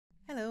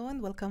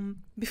and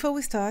welcome. Before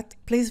we start,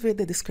 please read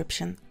the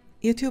description.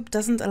 YouTube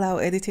doesn't allow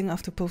editing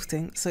after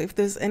posting, so if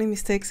there's any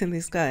mistakes in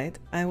this guide,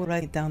 I will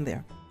write it down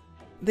there.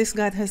 This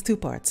guide has two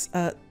parts,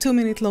 a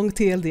 2-minute long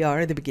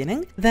TLDR at the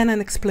beginning, then an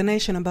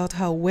explanation about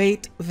how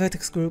weight,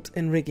 vertex groups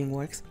and rigging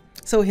works.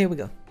 So here we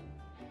go.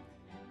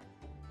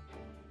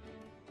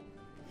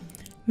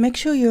 Make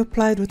sure you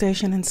applied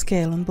rotation and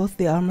scale on both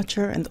the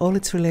armature and all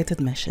its related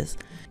meshes.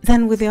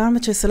 Then, with the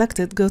armature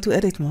selected, go to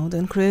edit mode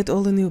and create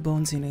all the new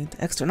bones you need,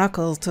 extra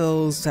knuckles,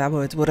 toes,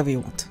 tabards, whatever you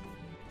want.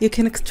 You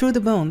can extrude a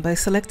bone by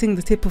selecting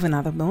the tip of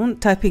another bone,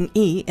 typing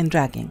E and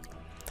dragging.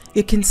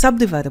 You can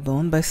subdivide a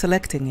bone by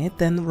selecting it,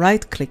 then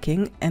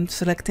right-clicking and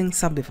selecting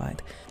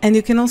subdivide. And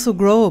you can also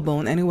grow a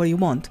bone anywhere you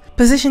want.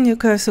 Position your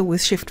cursor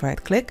with shift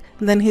right-click,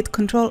 then hit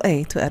Ctrl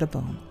A to add a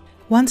bone.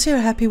 Once you're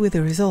happy with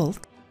the result,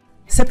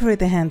 separate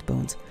the hand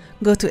bones.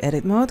 Go to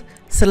edit mode,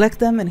 select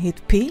them and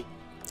hit P,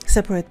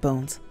 separate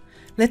bones.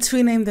 Let's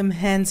rename them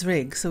hands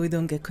rig so we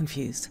don't get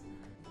confused.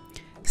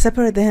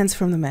 Separate the hands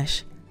from the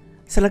mesh.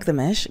 Select the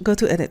mesh, go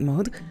to edit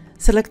mode,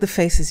 select the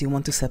faces you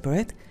want to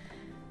separate.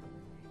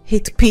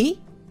 Hit P,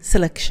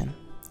 selection.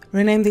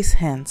 Rename these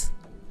hands.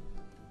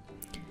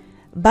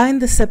 Bind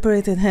the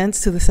separated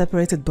hands to the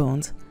separated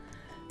bones.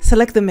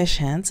 Select the mesh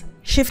hands,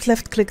 shift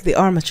left click the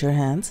armature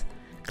hands,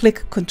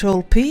 click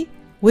Ctrl P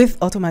with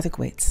automatic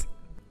weights.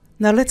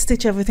 Now let's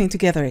stitch everything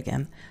together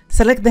again.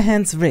 Select the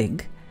hands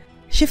rig,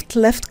 shift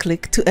left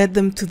click to add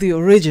them to the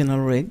original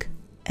rig,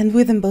 and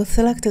with them both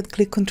selected,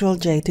 click Ctrl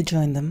J to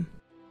join them.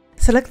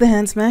 Select the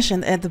hands mesh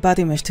and add the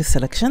body mesh to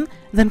selection,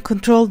 then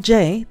Ctrl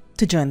J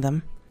to join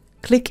them.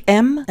 Click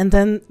M and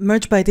then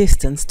merge by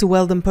distance to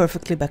weld them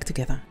perfectly back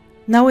together.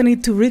 Now we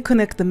need to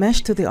reconnect the mesh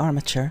to the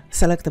armature.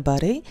 Select the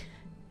body,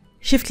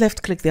 shift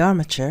left click the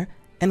armature,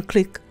 and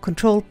click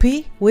Ctrl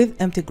P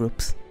with empty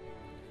groups.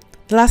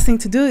 The last thing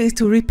to do is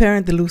to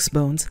reparent the loose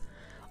bones.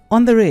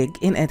 On the rig,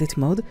 in edit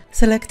mode,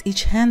 select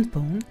each hand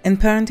bone and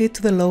parent it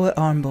to the lower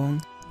arm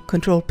bone.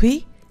 Ctrl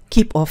P,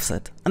 keep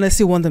offset, unless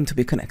you want them to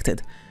be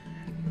connected.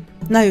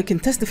 Now you can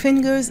test the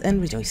fingers and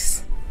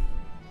rejoice.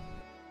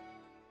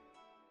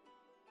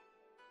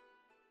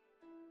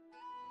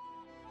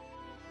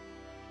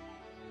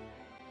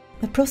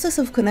 The process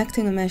of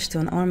connecting a mesh to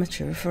an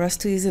armature for us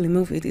to easily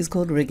move it is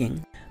called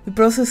rigging. The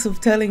process of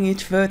telling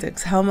each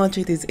vertex how much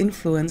it is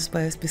influenced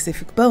by a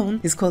specific bone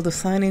is called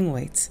assigning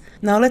weights.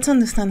 Now let's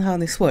understand how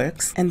this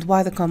works and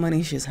why the common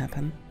issues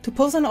happen. To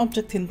pose an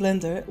object in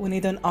Blender, we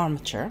need an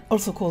armature,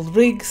 also called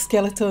rig,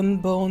 skeleton,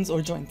 bones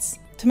or joints.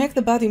 To make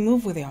the body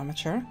move with the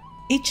armature,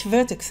 each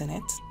vertex in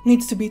it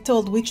needs to be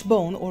told which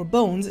bone or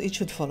bones it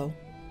should follow.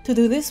 To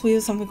do this, we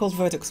use something called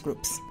vertex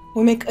groups.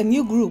 We make a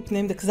new group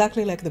named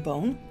exactly like the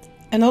bone,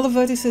 and all the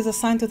vertices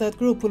assigned to that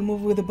group will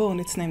move with the bone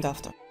it's named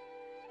after.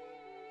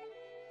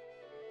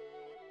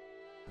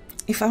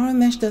 If our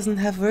mesh doesn't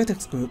have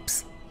vertex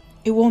groups,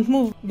 it won't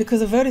move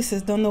because the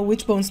vertices don't know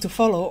which bones to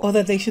follow or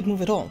that they should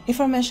move at all. If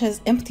our mesh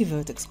has empty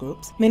vertex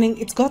groups, meaning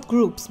it's got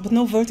groups but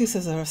no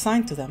vertices are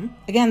assigned to them,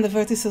 again the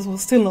vertices will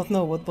still not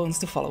know what bones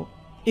to follow.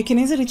 You can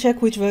easily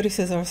check which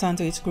vertices are assigned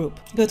to each group.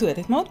 Go to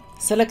edit mode,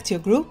 select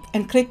your group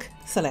and click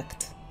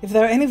select. If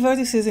there are any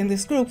vertices in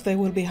this group, they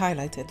will be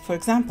highlighted. For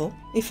example,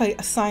 if I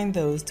assign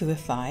those to the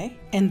thigh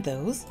and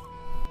those,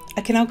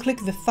 I can now click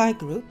the thigh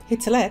group,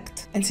 hit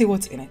select and see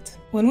what's in it.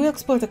 When we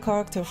export a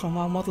character from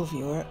our model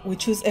viewer, we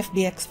choose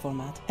FBX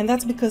format, and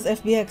that's because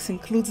FBX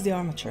includes the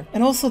armature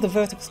and also the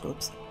vertex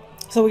groups.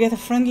 So we get a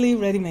friendly,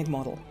 ready-made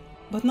model.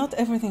 But not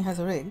everything has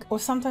a rig, or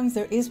sometimes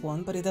there is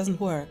one but it doesn't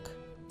work.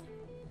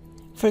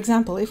 For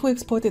example, if we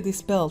exported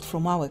this belt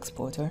from our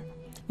exporter,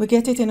 we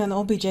get it in an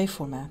OBJ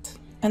format.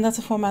 And that's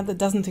a format that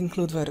doesn't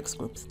include vertex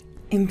groups.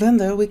 In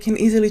Blender, we can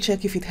easily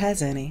check if it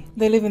has any.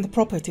 They live in the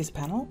Properties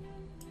panel,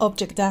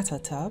 Object Data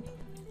tab,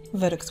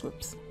 Vertex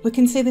Groups. We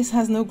can see this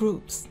has no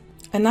groups.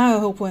 And now I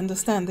hope we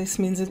understand this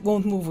means it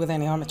won't move with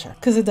any armature,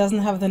 because it doesn't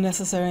have the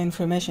necessary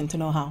information to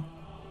know how.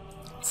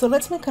 So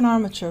let's make an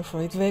armature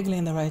for it vaguely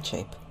in the right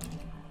shape.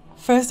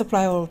 First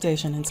apply our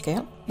rotation and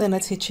scale, then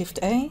let's hit Shift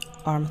A,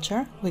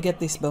 Armature, we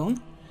get this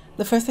bone.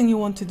 The first thing you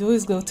want to do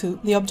is go to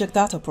the Object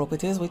Data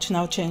properties, which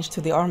now changed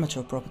to the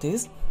Armature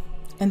properties,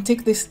 and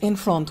tick this in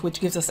front, which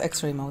gives us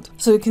X-ray mode,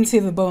 so you can see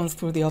the bones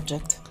through the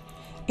object.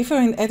 If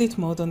you're in edit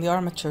mode on the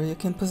armature, you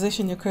can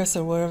position your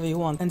cursor wherever you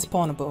want and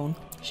spawn a bone.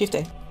 Shift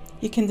A.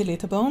 You can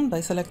delete a bone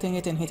by selecting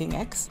it and hitting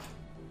X.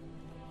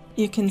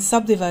 You can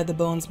subdivide the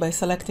bones by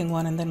selecting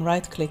one and then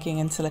right-clicking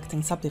and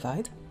selecting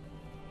subdivide.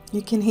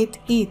 You can hit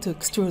E to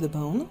extrude a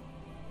bone,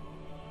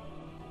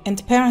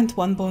 and parent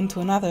one bone to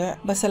another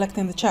by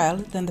selecting the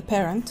child, then the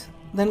parent,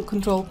 then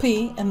Ctrl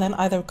P, and then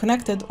either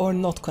connected or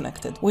not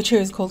connected, which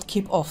here is called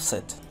keep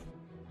offset.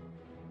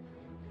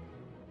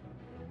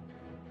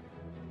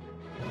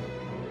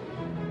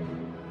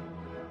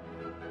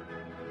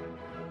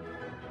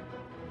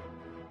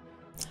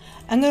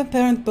 I'm going to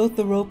parent both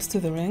the ropes to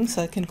the ring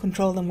so I can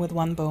control them with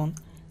one bone.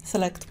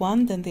 Select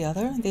one, then the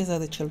other, these are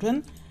the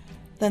children.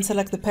 Then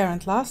select the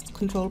parent last,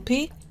 Ctrl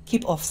P,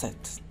 keep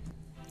offset.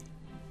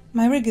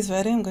 My rig is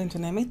ready, I'm going to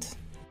name it.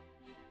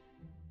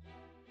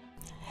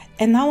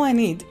 And now I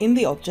need, in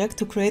the object,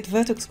 to create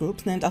vertex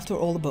groups named after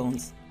all the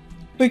bones.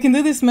 We can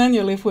do this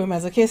manually if we're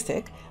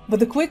masochistic, but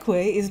the quick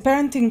way is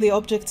parenting the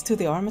object to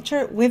the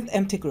armature with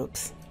empty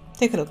groups.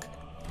 Take a look.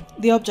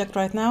 The object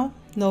right now,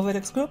 no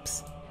vertex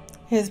groups.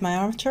 Here's my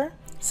armature.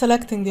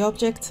 Selecting the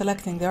object,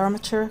 selecting the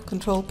armature,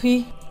 Control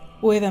P,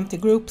 with empty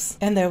groups,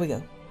 and there we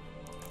go.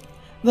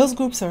 Those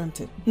groups are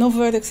empty. No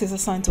vertex is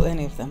assigned to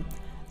any of them,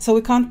 so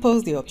we can't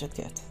pose the object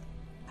yet.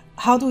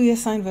 How do we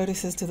assign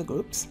vertices to the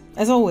groups?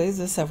 As always,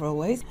 there's several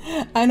ways.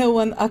 I know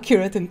one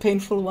accurate and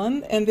painful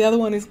one, and the other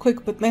one is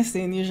quick but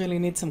messy and usually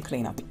needs some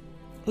cleanup.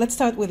 Let's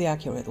start with the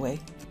accurate way.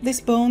 This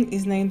bone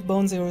is named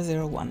bone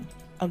 001.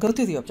 I'll go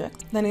to the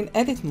object, then in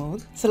edit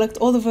mode, select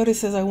all the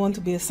vertices I want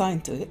to be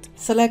assigned to it,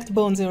 select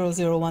bone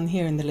 001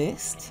 here in the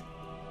list,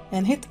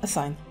 and hit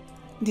assign.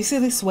 Do you see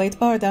this weight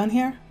bar down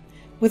here?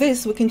 With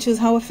this, we can choose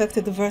how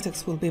affected the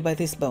vertex will be by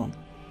this bone.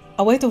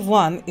 A weight of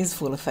 1 is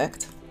full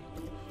effect,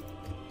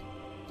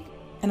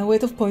 and a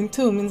weight of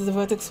 0.2 means the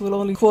vertex will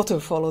only quarter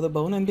follow the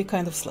bone and be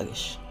kind of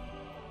sluggish.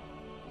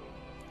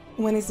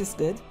 When is this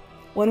good?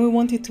 When we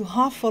want it to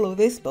half follow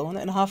this bone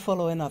and half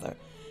follow another.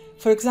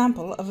 For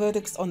example, a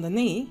vertex on the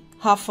knee,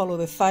 half follow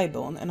the thigh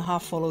bone and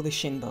half follow the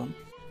shin bone.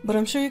 But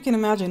I'm sure you can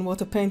imagine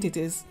what a pain it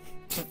is.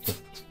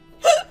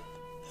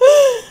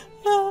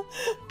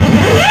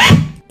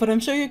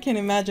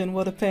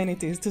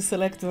 To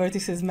select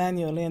vertices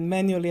manually and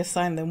manually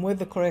assign them with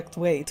the correct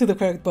weight to the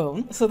correct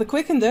bone. So the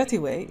quick and dirty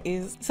way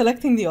is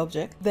selecting the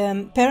object,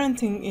 then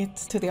parenting it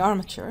to the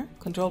armature,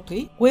 Control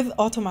P, with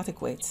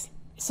automatic weights.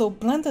 So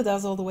Blender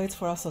does all the weights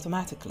for us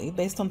automatically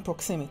based on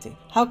proximity,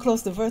 how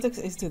close the vertex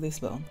is to this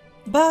bone.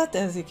 But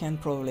as you can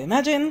probably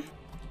imagine,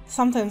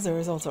 sometimes the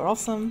results are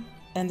awesome,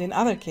 and in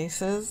other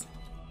cases,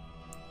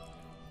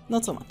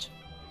 not so much.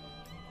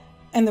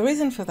 And the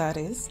reason for that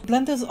is,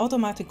 Blender's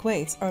automatic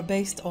weights are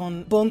based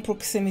on bone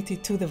proximity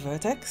to the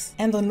vertex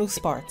and on loose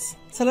parts.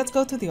 So let's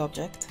go to the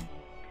object,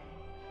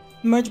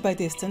 merge by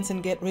distance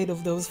and get rid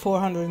of those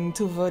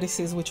 402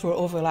 vertices which were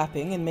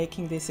overlapping and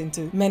making this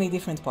into many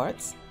different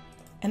parts.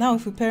 And now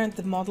if we parent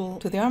the model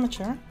to the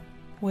armature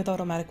with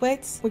automatic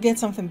weights, we get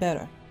something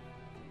better.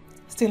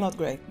 Still not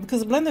great,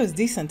 because Blender is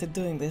decent at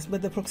doing this,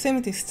 but the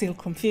proximity still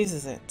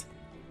confuses it.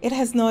 It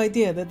has no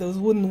idea that those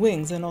wooden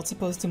wings are not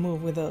supposed to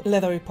move with the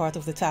leathery part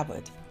of the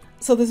tabard.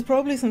 So there's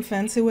probably some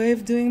fancy way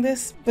of doing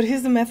this, but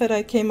here's the method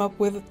I came up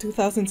with in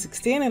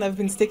 2016 and I've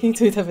been sticking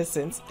to it ever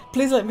since.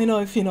 Please let me know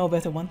if you know a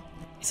better one.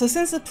 So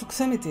since the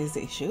proximity is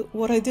the issue,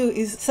 what I do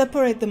is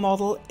separate the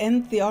model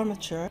and the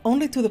armature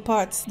only to the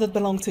parts that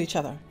belong to each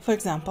other. For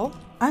example,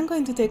 I'm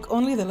going to take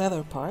only the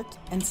leather part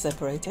and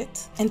separate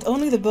it, and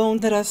only the bone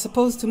that are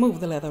supposed to move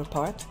the leather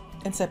part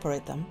and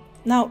separate them.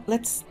 Now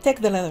let's take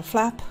the leather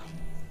flap,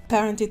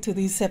 parent it to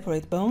these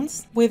separate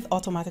bones with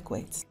automatic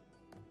weights.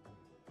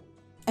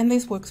 And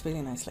this works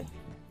really nicely.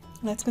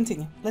 Let's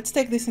continue. Let's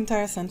take this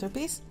entire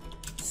centerpiece,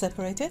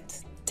 separate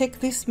it, take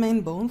this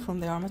main bone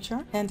from the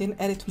armature and in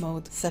edit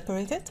mode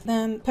separate it,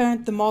 then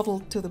parent the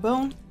model to the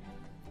bone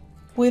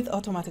with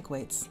automatic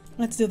weights.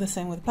 Let's do the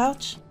same with the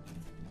pouch,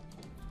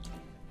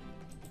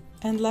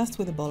 and last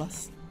with the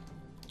bolus.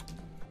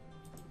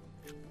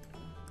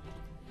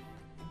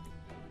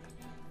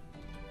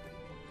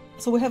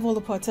 So we have all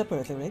the parts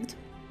separately rigged.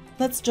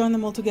 Let's join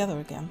them all together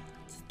again.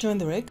 Join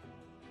the rig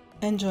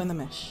and join the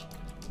mesh.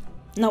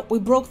 Now we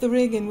broke the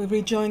rig and we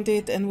rejoined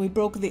it, and we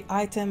broke the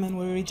item and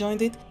we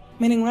rejoined it,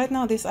 meaning right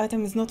now this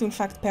item is not in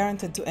fact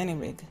parented to any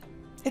rig.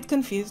 It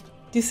confused.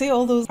 Do you see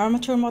all those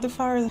armature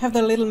modifiers have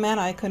their little man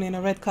icon in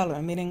a red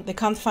color, meaning they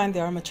can't find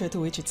the armature to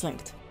which it's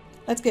linked.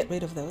 Let's get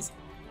rid of those.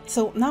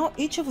 So now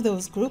each of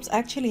those groups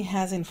actually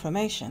has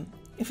information.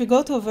 If we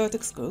go to a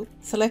vertex group,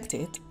 select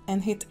it,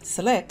 and hit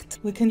select,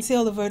 we can see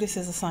all the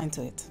vertices assigned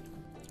to it.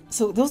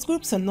 So those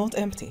groups are not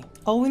empty.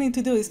 All we need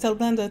to do is tell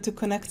Blender to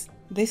connect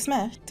this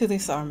mesh to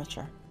this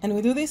armature. And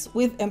we do this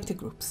with empty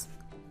groups.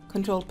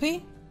 Control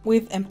P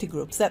with empty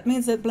groups. That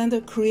means that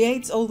Blender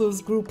creates all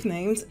those group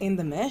names in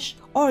the mesh,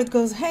 or it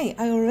goes, hey,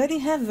 I already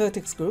have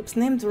vertex groups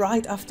named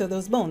right after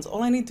those bones.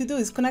 All I need to do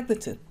is connect the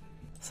two.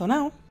 So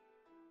now,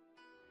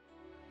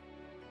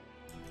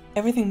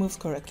 everything moves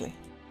correctly.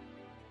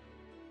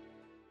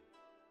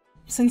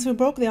 Since we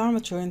broke the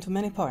armature into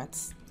many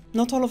parts,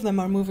 not all of them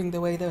are moving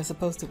the way they're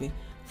supposed to be.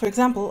 For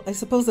example, I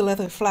suppose the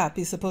leather flap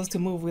is supposed to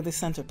move with the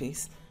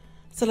centerpiece.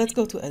 So let's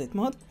go to edit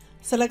mode,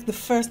 select the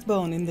first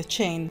bone in the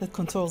chain that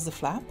controls the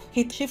flap,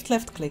 hit shift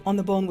left click on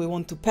the bone we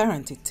want to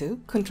parent it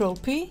to, Control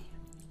P,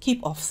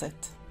 keep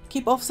offset.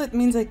 Keep offset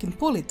means I can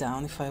pull it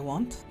down if I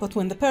want, but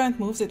when the parent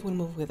moves it will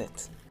move with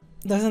it.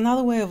 There's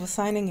another way of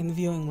assigning and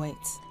viewing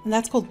weights, and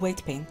that's called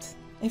weight paint.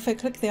 If I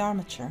click the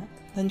armature,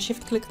 then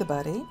shift click the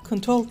body,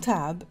 Control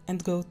Tab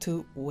and go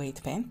to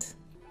weight paint,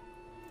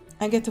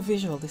 I get a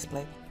visual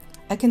display.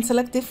 I can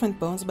select different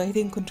bones by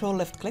hitting Control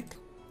left click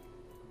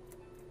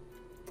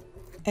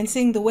and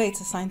seeing the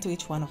weights assigned to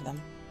each one of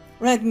them.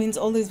 Red means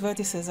all these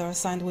vertices are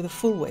assigned with a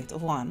full weight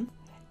of 1.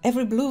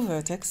 Every blue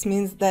vertex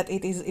means that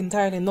it is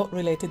entirely not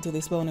related to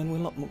this bone and will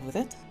not move with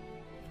it.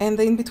 And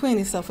the in-between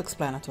is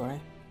self-explanatory.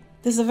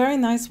 This is a very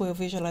nice way of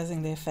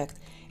visualizing the effect.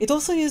 It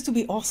also used to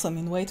be awesome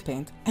in weight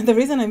paint. And the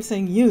reason I'm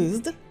saying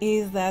used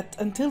is that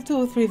until 2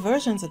 or 3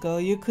 versions ago,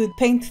 you could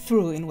paint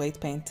through in weight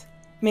paint.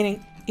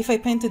 Meaning, if I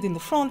painted in the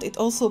front, it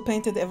also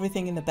painted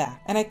everything in the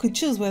back. And I could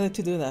choose whether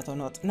to do that or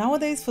not.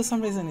 Nowadays, for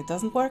some reason, it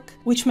doesn't work,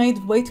 which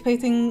made weight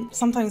painting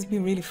sometimes be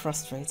really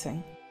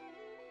frustrating.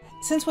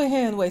 Since we're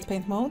here in weight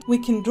paint mode, we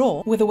can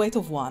draw with a weight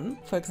of 1.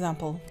 For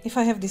example, if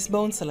I have this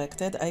bone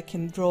selected, I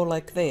can draw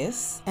like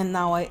this, and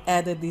now I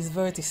added these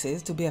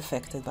vertices to be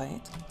affected by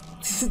it.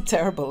 This is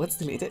terrible, let's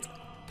delete it.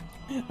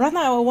 Right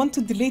now I want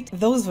to delete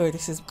those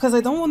vertices, because I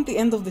don't want the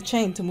end of the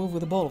chain to move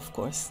with the ball, of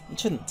course. It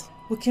shouldn't.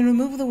 We can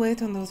remove the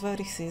weight on those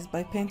vertices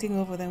by painting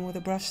over them with a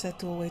brush set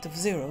to a weight of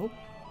 0,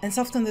 and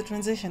soften the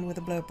transition with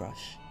a blur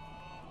brush.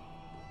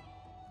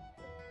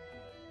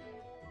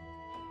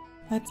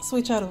 Let's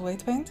switch out of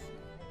weight paint.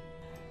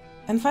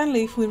 And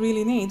finally, if we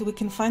really need, we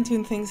can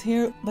fine-tune things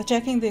here by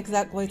checking the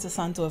exact weights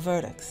assigned to a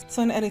vertex.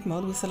 So in edit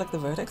mode, we select the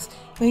vertex,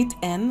 weight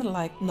N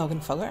like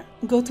Noggenfugger,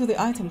 go to the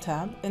item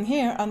tab, and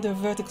here under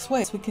vertex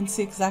weights, we can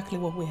see exactly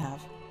what we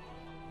have.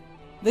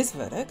 This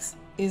vertex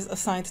is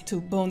assigned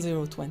to bone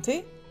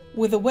 020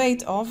 with a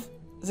weight of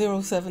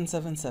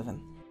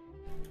 0777.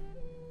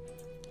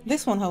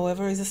 This one,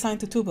 however, is assigned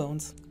to 2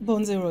 bones,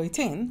 bone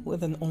 018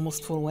 with an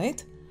almost full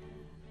weight,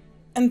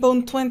 and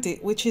bone 20,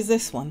 which is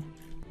this one.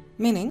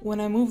 Meaning, when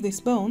I move this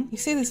bone, you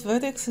see this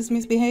vertex is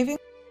misbehaving?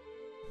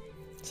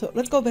 So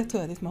let's go back to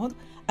edit mode.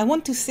 I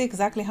want to see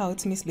exactly how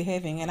it's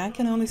misbehaving, and I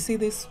can only see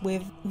this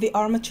with the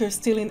armature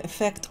still in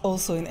effect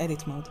also in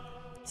edit mode.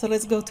 So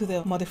let's go to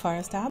the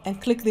modifiers tab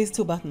and click these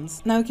 2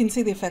 buttons. Now we can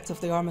see the effect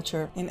of the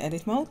armature in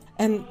edit mode,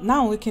 and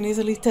now we can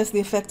easily test the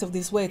effect of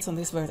these weights on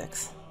this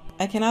vertex.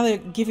 I can either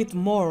give it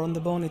more on the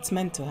bone it's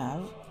meant to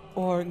have,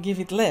 or give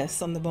it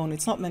less on the bone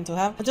it's not meant to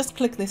have. I just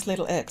click this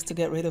little X to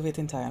get rid of it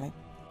entirely.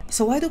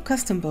 So why do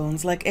custom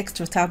bones, like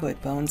extra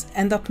tabard bones,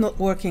 end up not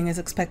working as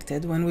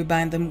expected when we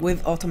bind them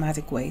with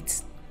automatic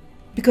weights?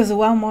 Because a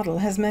WoW model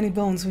has many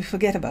bones we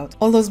forget about,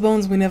 all those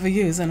bones we never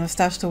use and are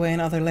stashed away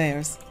in other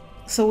layers.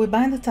 So we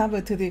bind the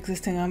tabard to the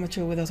existing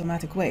armature with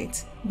automatic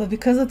weights, but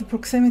because of the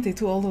proximity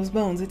to all those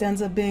bones, it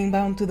ends up being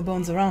bound to the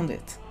bones around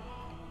it.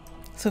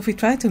 So if we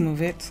try to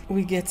move it,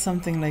 we get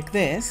something like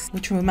this,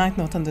 which we might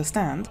not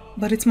understand,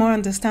 but it's more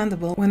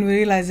understandable when we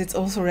realize it's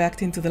also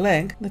reacting to the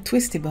leg, the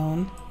twisty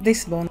bone,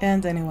 this bone,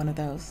 and any one of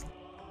those.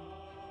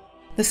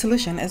 The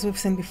solution, as we've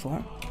seen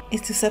before, is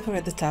to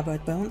separate the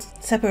tabard bones,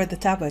 separate the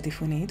tabard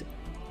if we need,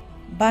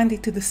 bind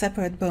it to the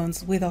separate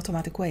bones with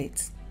automatic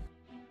weights,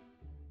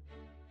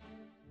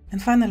 and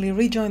finally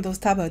rejoin those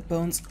tabard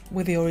bones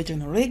with the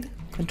original rig,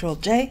 Ctrl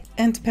J,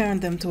 and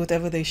parent them to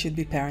whatever they should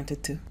be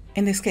parented to.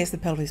 In this case, the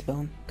pelvis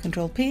bone.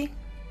 Ctrl P,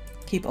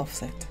 keep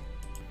offset.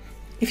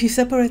 If you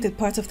separated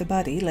parts of the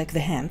body, like the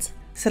hands,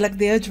 select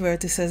the edge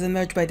vertices and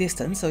merge by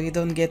distance so you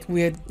don't get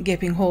weird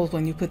gaping holes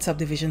when you put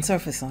subdivision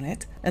surface on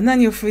it, and then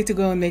you're free to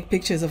go and make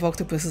pictures of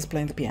octopuses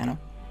playing the piano.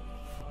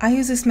 I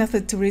use this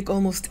method to rig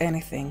almost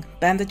anything.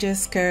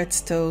 Bandages,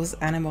 skirts, toes,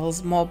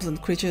 animals, mobs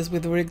and creatures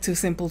with a rig too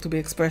simple to be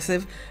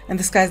expressive, and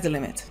the sky's the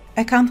limit.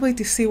 I can't wait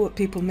to see what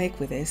people make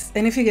with this,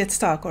 and if you get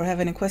stuck or have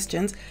any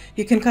questions,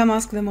 you can come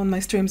ask them on my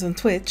streams on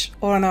Twitch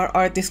or on our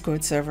art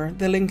Discord server.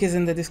 The link is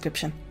in the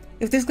description.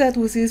 If this guide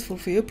was useful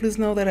for you, please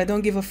know that I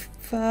don't give a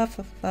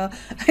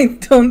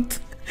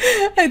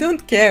I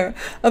don't care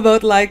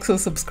about likes or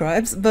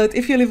subscribes, but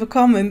if you leave a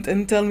comment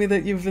and tell me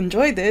that you've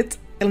enjoyed it,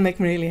 it'll make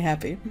me really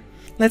happy.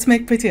 Let's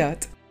make pretty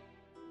art.